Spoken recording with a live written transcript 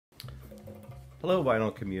Hello,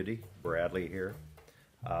 vinyl community. Bradley here.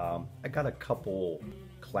 I got a couple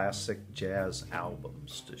classic jazz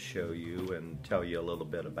albums to show you and tell you a little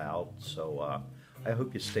bit about, so I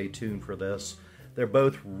hope you stay tuned for this. They're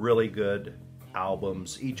both really good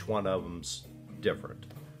albums. Each one of them's different,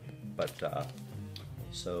 but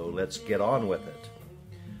so let's get on with it.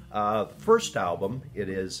 The first album, it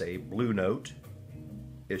is a Blue Note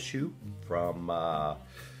issue from,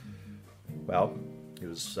 well, it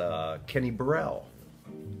was Kenny Burrell,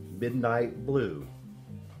 Midnight Blue.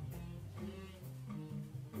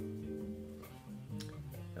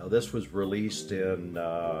 Now this was released in,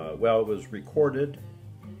 well, it was recorded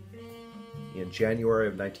in January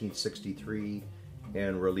of 1963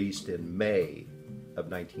 and released in May of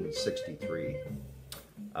 1963.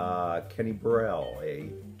 Kenny Burrell, a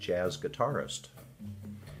jazz guitarist.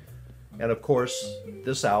 And of course,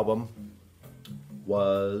 this album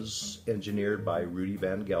was engineered by Rudy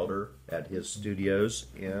Van Gelder at his studios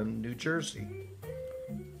in New Jersey.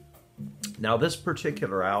 Now this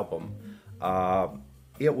particular album,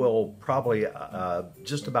 it will probably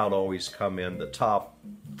just about always come in the top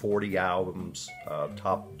 40 albums,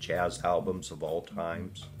 top jazz albums of all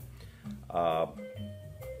times.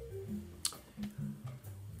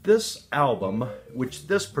 This album,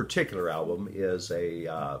 this particular album is a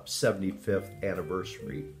 75th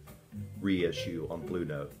anniversary reissue on Blue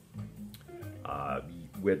Note,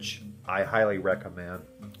 which I highly recommend.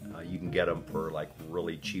 You can get them for like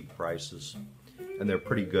really cheap prices, and they're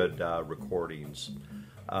pretty good recordings.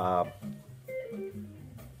 Now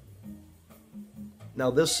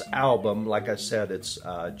this album, like I said, it's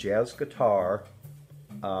jazz guitar,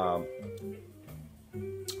 more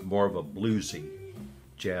of a bluesy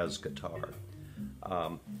jazz guitar.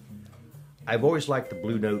 I've always liked the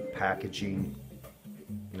Blue Note packaging.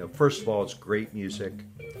 You know, first of all, it's great music.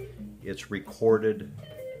 It's recorded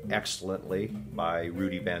excellently by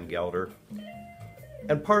Rudy Van Gelder.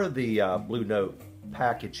 And part of the Blue Note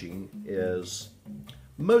packaging is,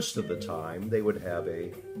 most of the time, they would have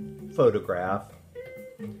a photograph,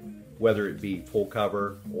 whether it be full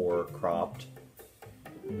cover or cropped.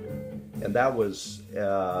 And that was,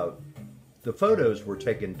 the photos were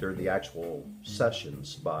taken during the actual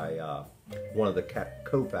sessions by one of the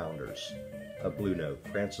co-founders of Blue Note,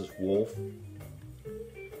 Francis Wolff.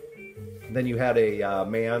 Then you had a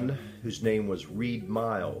man whose name was Reed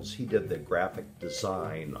Miles. He did the graphic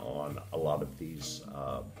design on a lot of these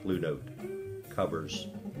Blue Note covers,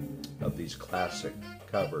 of these classic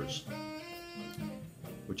covers,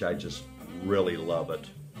 which I just really love it.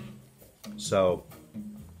 So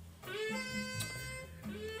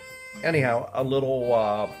anyhow, a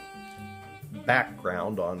little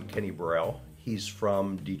background on Kenny Burrell. He's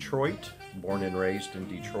from Detroit, born and raised in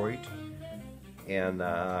Detroit, and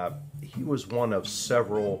he was one of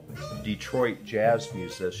several Detroit jazz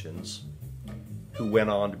musicians who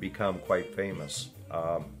went on to become quite famous.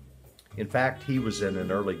 In fact, he was in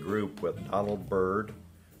an early group with Donald Byrd,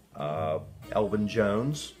 Elvin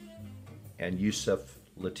Jones, and Yusef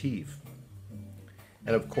Lateef.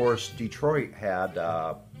 And of course, Detroit had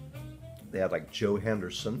they had like Joe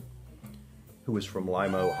Henderson, who was from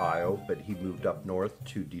Lima, Ohio, but he moved up north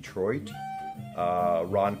to Detroit.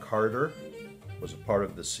 Ron Carter was a part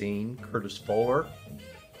of the scene. Curtis Fuller,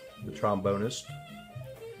 the trombonist.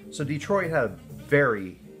 So Detroit had a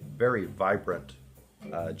very, very vibrant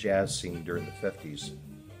jazz scene during the 50s.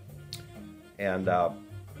 And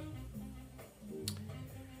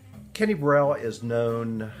Kenny Burrell is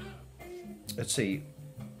known, let's see,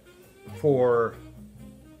 for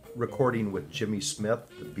recording with Jimmy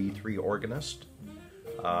Smith, the B3 organist.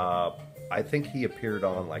 I think he appeared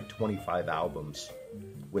on like 25 albums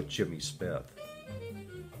with Jimmy Smith,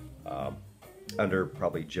 under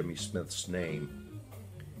probably Jimmy Smith's name.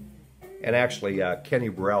 And actually, Kenny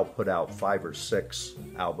Burrell put out 5 or 6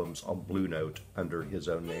 albums on Blue Note under his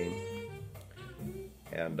own name.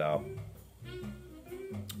 And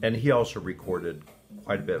he also recorded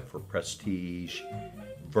quite a bit for Prestige,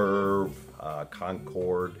 Verve,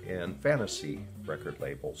 Concord, and Fantasy record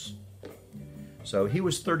labels. So he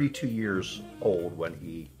was 32 years old when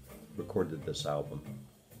he recorded this album.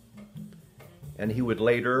 And he would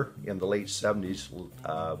later, in the late 70s,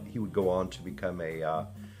 he would go on to become a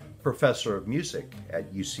professor of music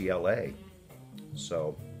at UCLA.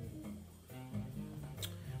 So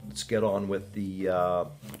let's get on with the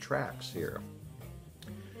tracks here.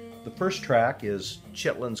 The first track is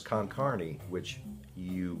Chitlin's Con Carne, which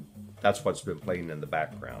that's what's been playing in the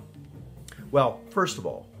background. Well, first of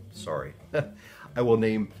all, sorry, I will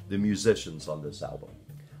name the musicians on this album.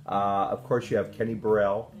 Of course, you have Kenny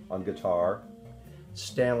Burrell on guitar,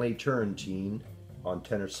 Stanley Turrentine on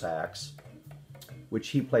tenor sax, which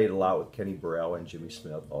he played a lot with Kenny Burrell and Jimmy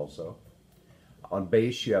Smith also. On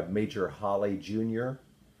bass, you have Major Holly Jr.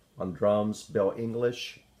 On drums, Bill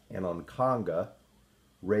English. And on conga,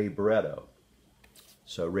 Ray Barretto.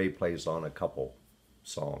 So Ray plays on a couple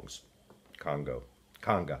songs, conga.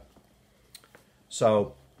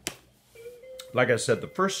 So, like I said, the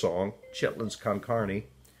first song, Chitlins Con Carne,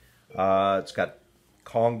 it's got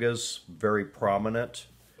congas very prominent,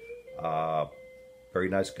 very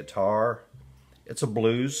nice guitar. It's a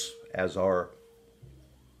blues, as are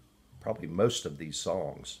probably most of these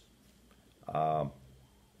songs.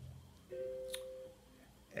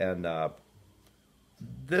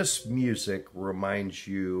 This music reminds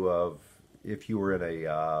you of if you were in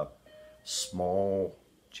a small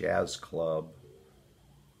jazz club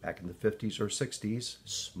back in the 50s or 60s,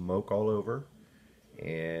 smoke all over,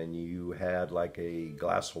 and you had like a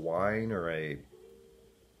glass of wine or a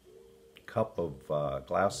cup of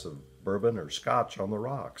glass of bourbon or scotch on the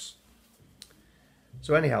rocks.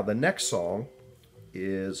 So anyhow, the next song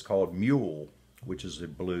is called Mule, which is a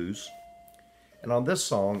blues. And on this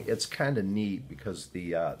song, it's kind of neat because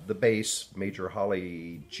the bass, Major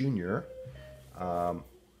Holly Jr.,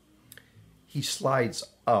 he slides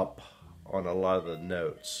up on a lot of the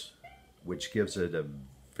notes, which gives it a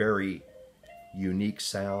very unique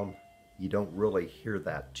sound. You don't really hear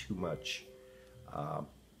that too much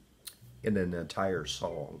in an entire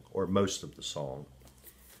song, or most of the song.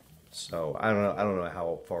 So I don't know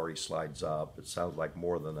how far he slides up. It sounds like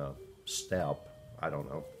more than a step. I don't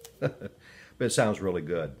know. But it sounds really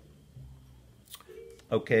good.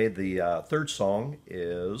 Okay, the third song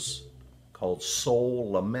is called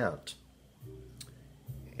Soul Lament.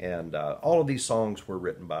 And all of these songs were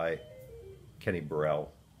written by Kenny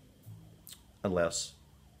Burrell, unless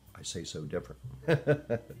I say so different.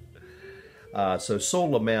 So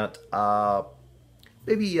Soul Lament,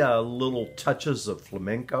 maybe little touches of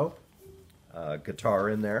flamenco guitar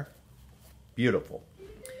in there. Beautiful.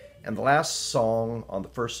 And the last song on the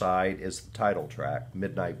first side is the title track,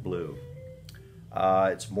 Midnight Blue.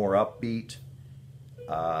 It's more upbeat.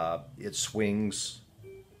 It swings,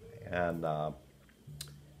 and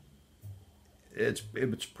it's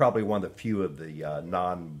probably one of the few of the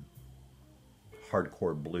non-hardcore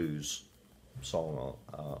blues song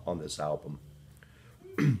on this album.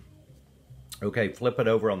 Okay, flip it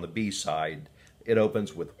over on the B side. It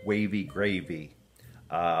opens with Wavy Gravy.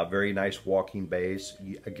 Very nice walking bass.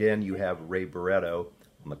 Again, you have Ray Barretto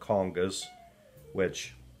on the congas,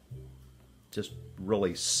 which just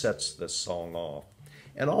really sets this song off.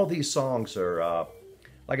 And all these songs are,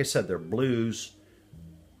 like I said, they're blues,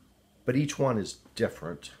 but each one is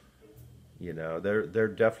different. You know, they're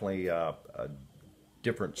definitely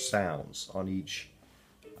different sounds on each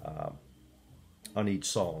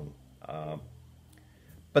song,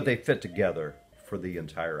 but they fit together for the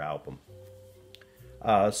entire album.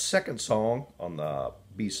 Second song on the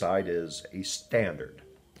B-side is a standard.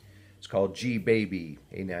 It's called G Baby,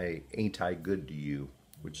 Ain't I Good to You,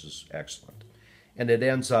 which is excellent. And it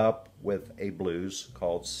ends up with a blues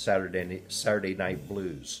called Saturday Night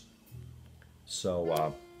Blues.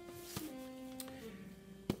 So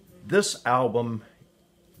this album,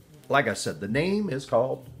 like I said, the name is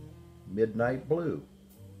called Midnight Blue.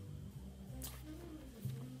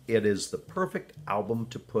 It is the perfect album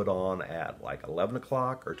to put on at like 11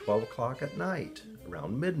 o'clock or 12 o'clock at night,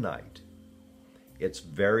 around midnight. It's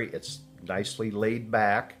nicely laid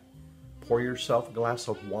back. Pour yourself a glass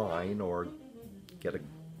of wine or get a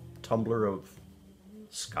tumbler of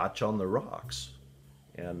scotch on the rocks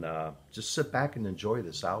and just sit back and enjoy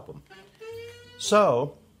this album.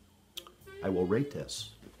 So, I will rate this.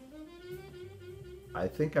 I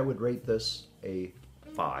think I would rate this a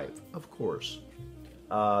 5, of course.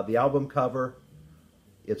 The album cover,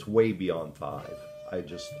 it's way beyond 5. I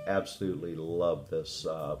just absolutely love this,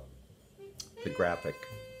 the graphic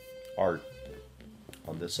art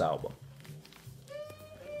on this album.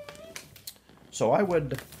 So I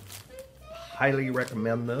would highly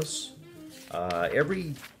recommend this.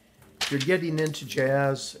 If you're getting into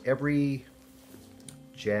jazz, every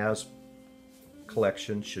jazz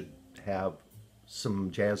collection should have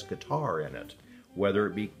some jazz guitar in it, whether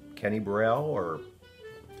it be Kenny Burrell or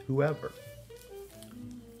whoever.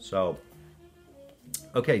 So,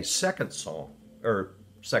 okay, second song, or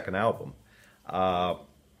second album.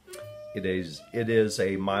 It is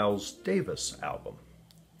a Miles Davis album.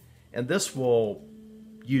 And this will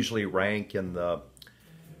usually rank in the,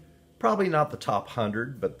 probably not the top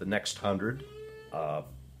 100, but the next 100.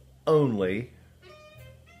 Only,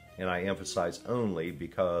 and I emphasize only,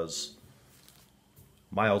 because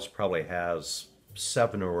Miles probably has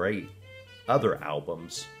 7 or 8 other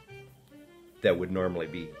albums that would normally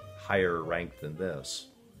be higher ranked than this.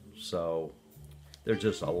 So there's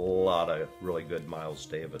just a lot of really good Miles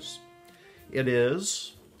Davis. It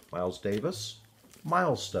is Miles Davis,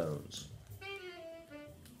 Milestones.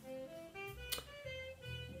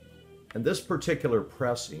 And this particular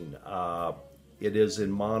pressing, it is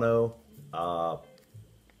in mono. I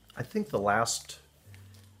think I'm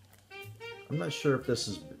not sure if this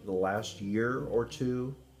is the last year or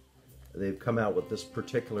two, they've come out with this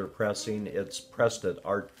particular pressing. It's pressed at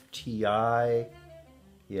RTI,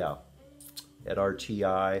 yeah, at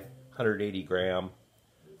RTI, 180 gram.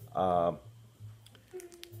 And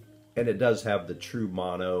it does have the true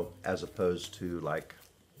mono as opposed to like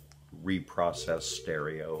reprocessed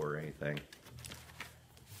stereo or anything.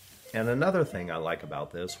 And another thing I like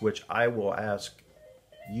about this, which I will ask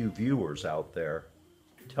you viewers out there,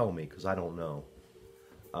 tell me, because I don't know.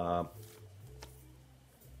 Of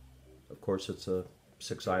course, it's a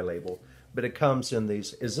 6i label, but it comes in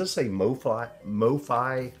these. Is this a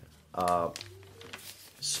MoFi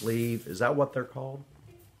sleeve? Is that what they're called?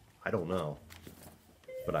 I don't know,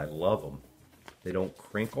 but I love them. They don't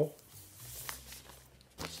crinkle,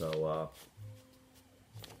 so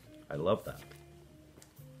I love that.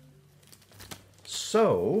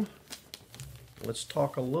 So let's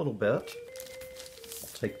talk a little bit. I'll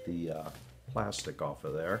take the plastic off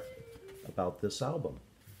of there about this album.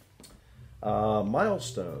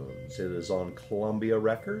 Milestones. It is on Columbia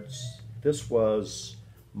Records. This was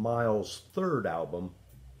Miles' third album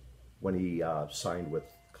when he signed with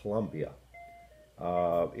Columbia.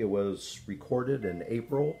 It was recorded in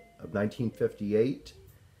April of 1958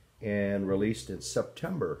 and released in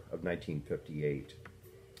September of 1958.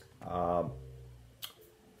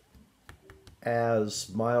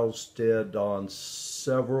 As Miles did on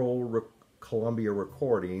several Columbia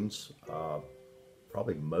recordings,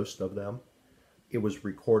 probably most of them, it was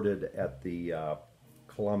recorded at the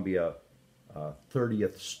Columbia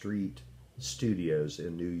 30th Street Studios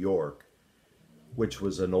in New York, which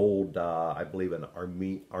was an old, I believe, an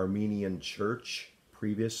Armenian church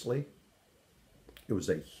previously. It was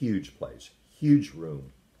a huge place, huge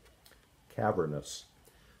room, cavernous.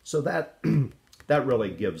 So that that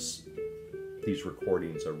really gives these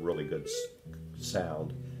recordings a really good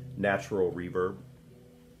sound, natural reverb.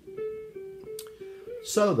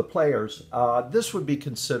 So the players, this would be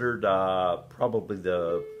considered probably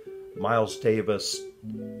the Miles Davis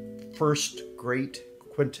first great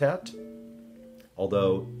quintet,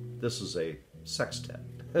 although this is a sextet.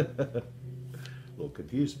 A little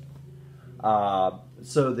confusing.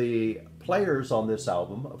 So the players on this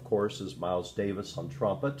album, of course, is Miles Davis on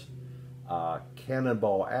trumpet,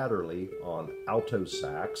 Cannonball Adderley on alto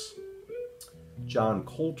sax, John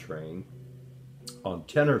Coltrane on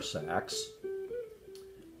tenor sax,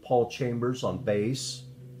 Paul Chambers on bass,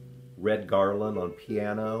 Red Garland on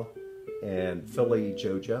piano, and Philly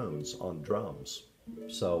Joe Jones on drums.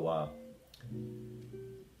 So,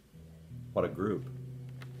 what a group.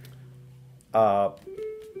 Like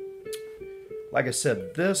I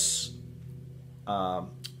said, this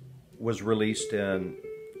was released in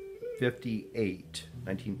 1958.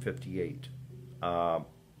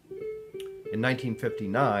 In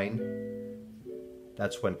 1959,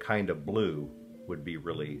 that's when Kind of Blue would be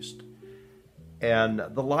released. And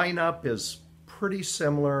the lineup is pretty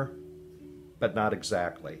similar, but not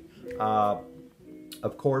exactly.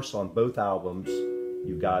 Of course, on both albums,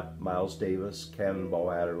 you've got Miles Davis,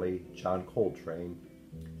 Cannonball Adderley, John Coltrane,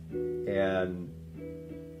 and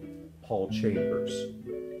Paul Chambers.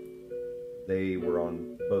 They were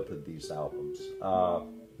on both of these albums.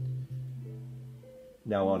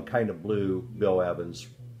 Now on Kind of Blue, Bill Evans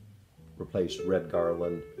replaced Red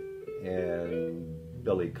Garland, and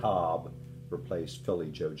Billy Cobb replaced Philly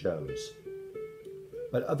Joe Jones.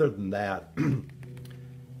 But other than that,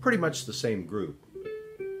 pretty much the same group.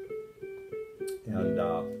 And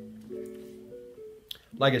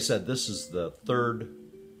like I said, this is the third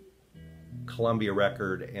Columbia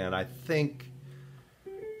record, and I think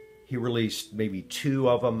he released maybe 2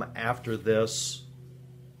 of them after this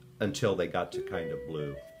until they got to Kind of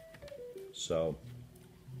Blue. So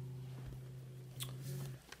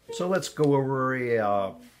let's go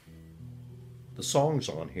over the songs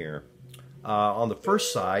on here. On the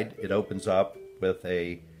first side, it opens up with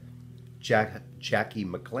a Jackie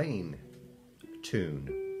McLean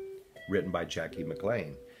tune written by Jackie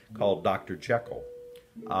McLean called Dr. Jekyll.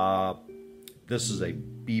 This is a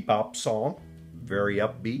bebop song, very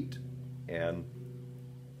upbeat and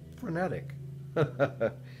frenetic,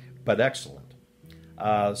 but excellent.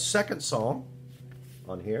 Second song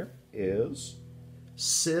on here is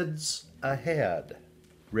Sid's Ahead,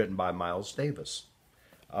 written by Miles Davis.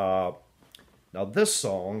 Now this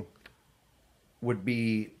song would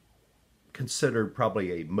be considered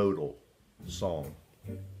probably a modal song,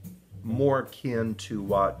 more akin to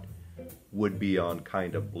what would be on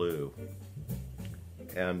Kind of Blue.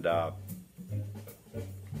 And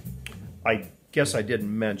I guess I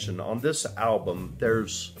didn't mention, on this album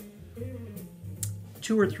there's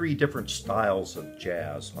 2 or 3 different styles of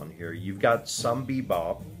jazz on here. You've got some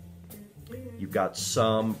bebop, you've got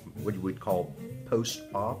some what you would call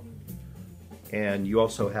post-bop, and you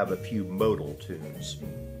also have a few modal tunes.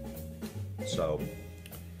 So,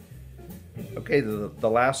 okay, the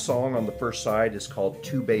last song on the first side is called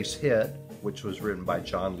Two Bass Hit, which was written by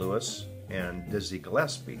John Lewis and Dizzy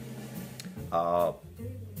Gillespie.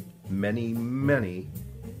 Many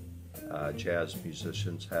jazz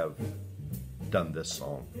musicians have done this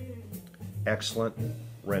song. Excellent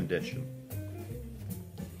rendition.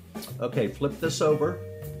 Okay, flip this over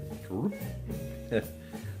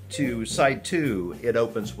to side 2. It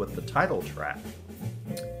opens with the title track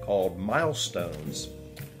called Milestones.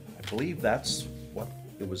 I believe that's what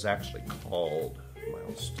it was actually called,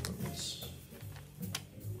 Milestones.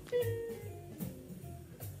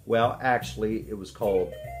 Well, actually, it was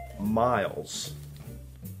called Miles,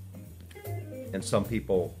 and some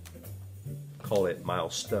people call it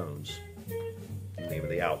Milestones, the name of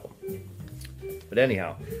the album. But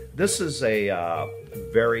anyhow, this is a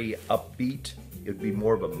very upbeat, it would be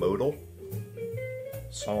more of a modal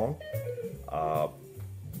song.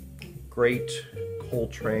 Great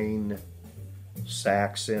Coltrane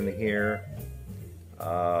sax in here.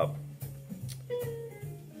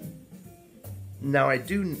 Now I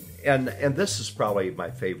do, and this is probably my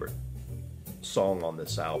favorite song on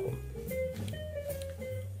this album.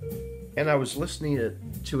 And I was listening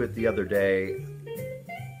to it the other day,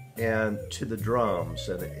 and to the drums,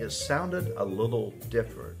 and it sounded a little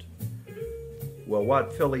different. Well,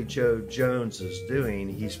 what Philly Joe Jones is doing,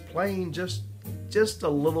 he's playing just a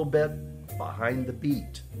little bit behind the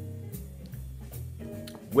beat,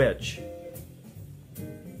 which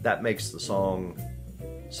that makes the song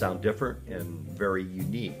sound different and very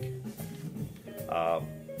unique.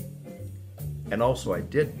 And also I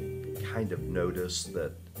did kind of notice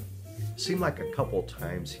that it seemed like a couple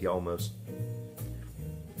times he almost,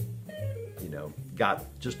 got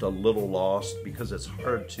just a little lost, because it's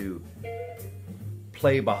hard to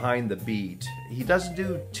play behind the beat. He doesn't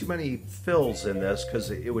do too many fills in this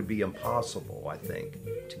because it would be impossible, I think,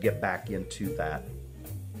 to get back into that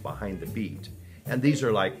behind the beat. And these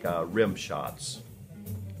are like rim shots,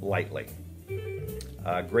 lightly.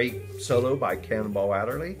 Great solo by Cannonball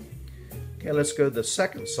Adderley. Okay, let's go to the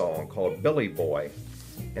second song called Billy Boy.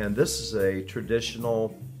 And this is a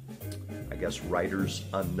traditional, I guess, writer's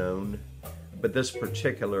unknown, but this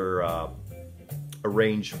particular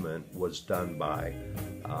arrangement was done by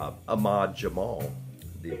Ahmad Jamal,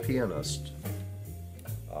 the pianist.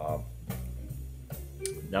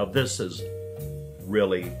 Now this is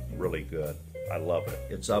really, really good. I love it.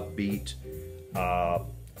 It's upbeat.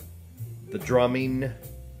 The drumming,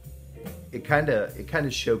 it kind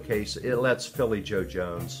of showcases, it lets Philly Joe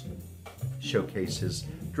Jones showcase his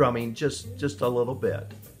drumming just a little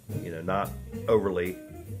bit, not overly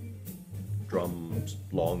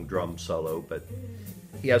long drum solo, but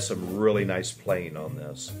he has some really nice playing on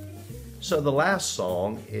this. So the last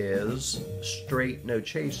song is Straight No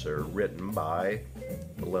Chaser, written by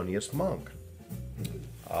Thelonious Monk.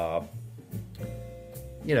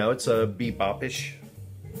 It's a bebop-ish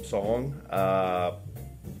song.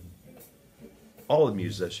 All the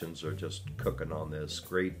musicians are just cooking on this.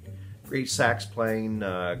 Great sax playing,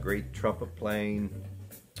 great trumpet playing.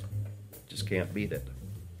 Just can't beat it.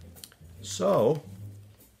 So,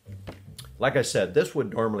 like I said, this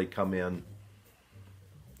would normally come in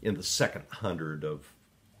the second 100 of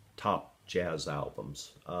top jazz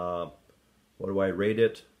albums. What do I rate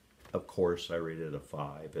it? Of course, I rate it a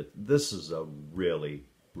 5. This is a really,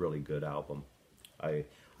 really good album. I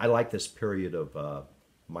like this period of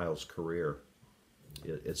Miles' career.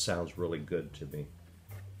 It sounds really good to me.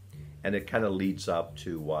 And it kind of leads up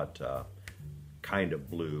to what Kind of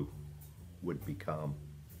Blue would become.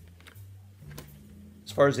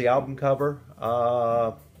 As far as the album cover,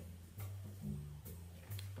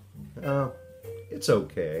 it's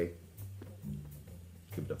okay.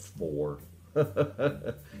 Give it a 4.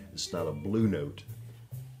 It's not a Blue Note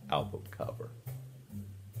album cover.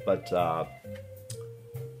 But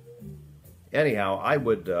anyhow, I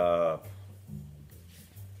would I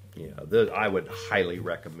would highly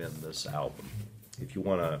recommend this album. If you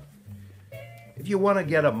want to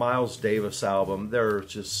get a Miles Davis album, there are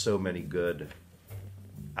just so many good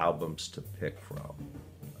albums to pick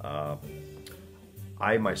from.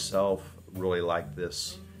 I myself really like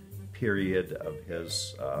this period of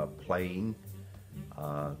his playing.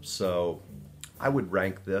 So I would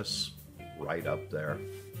rank this right up there.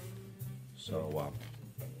 So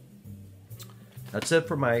that's it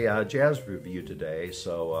for my jazz review today.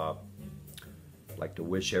 So I'd like to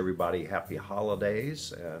wish everybody happy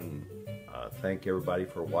holidays, and thank everybody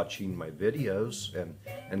for watching my videos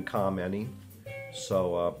and commenting.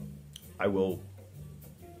 So I will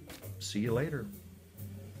see you later.